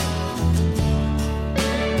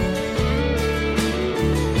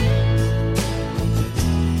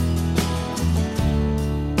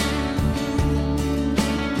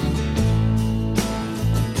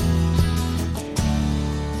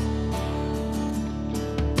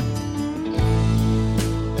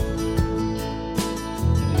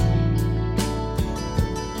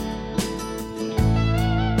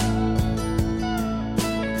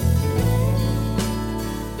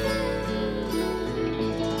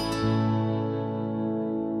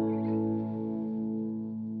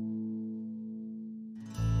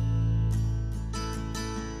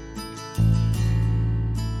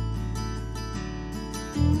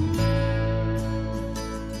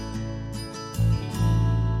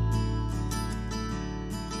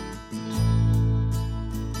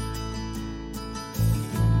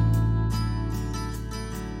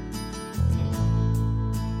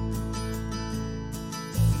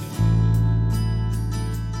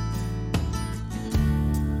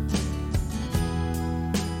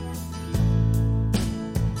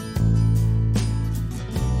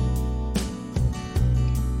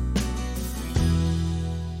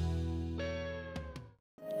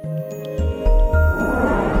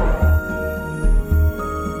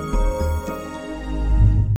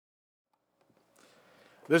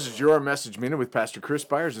This is your Message Minute with Pastor Chris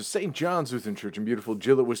Byers of St. John's Lutheran Church in beautiful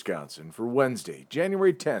Gillett, Wisconsin for Wednesday,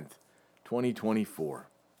 January 10th, 2024.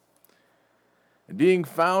 And being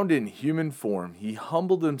found in human form, he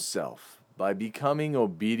humbled himself by becoming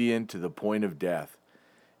obedient to the point of death,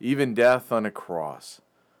 even death on a cross.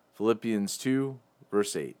 Philippians 2,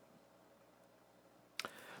 verse 8.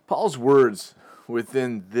 Paul's words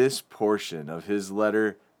within this portion of his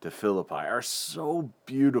letter to Philippi are so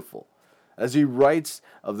beautiful as he writes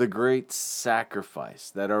of the great sacrifice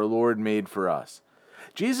that our Lord made for us.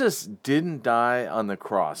 Jesus didn't die on the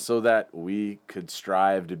cross so that we could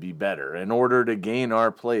strive to be better in order to gain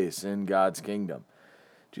our place in God's kingdom.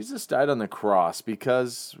 Jesus died on the cross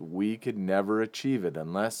because we could never achieve it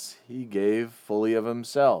unless he gave fully of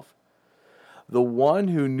himself. The one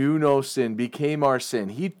who knew no sin became our sin.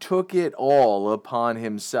 He took it all upon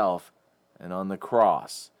himself, and on the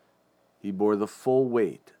cross, he bore the full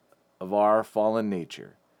weight of our fallen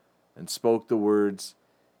nature and spoke the words,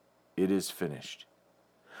 "It is finished."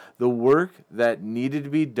 The work that needed to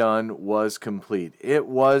be done was complete. It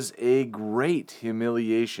was a great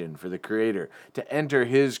humiliation for the Creator to enter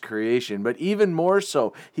his creation, but even more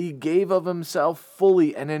so, he gave of himself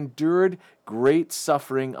fully and endured great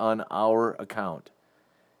suffering on our account.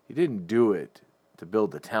 He didn't do it to build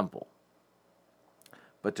the temple,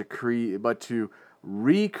 but to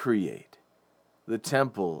recreate the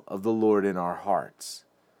temple of the Lord in our hearts,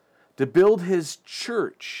 to build his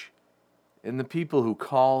church in the people who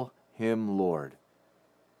call him Lord.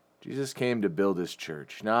 Jesus came to build his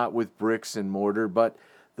church, not with bricks and mortar, but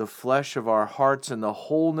the flesh of our hearts and the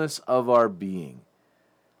wholeness of our being.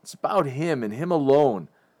 It's about him and him alone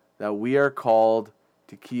that we are called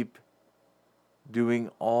to keep doing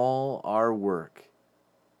all our work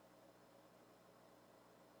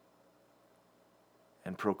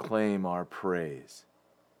and proclaim our praise.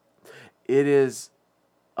 It is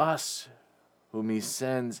us whom he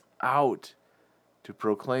sends out to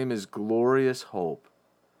proclaim his glorious hope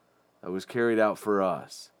that was carried out for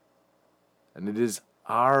us. And it is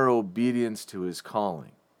our obedience to his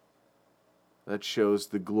calling that shows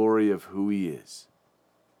the glory of who he is.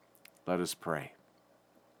 Let us pray.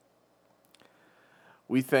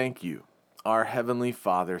 We thank you, our Heavenly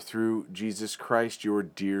Father, through Jesus Christ, your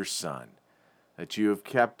dear Son, that you have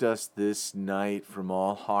kept us this night from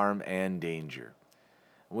all harm and danger.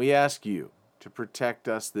 We ask you to protect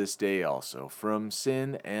us this day also from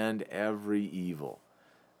sin and every evil,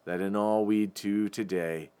 that in all we do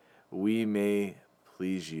today we may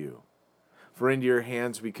please you. For into your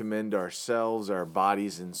hands we commend ourselves, our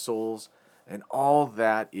bodies and souls, and all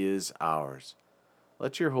that is ours.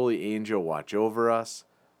 Let your holy angel watch over us,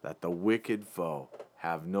 that the wicked foe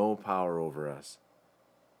have no power over us.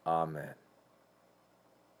 Amen.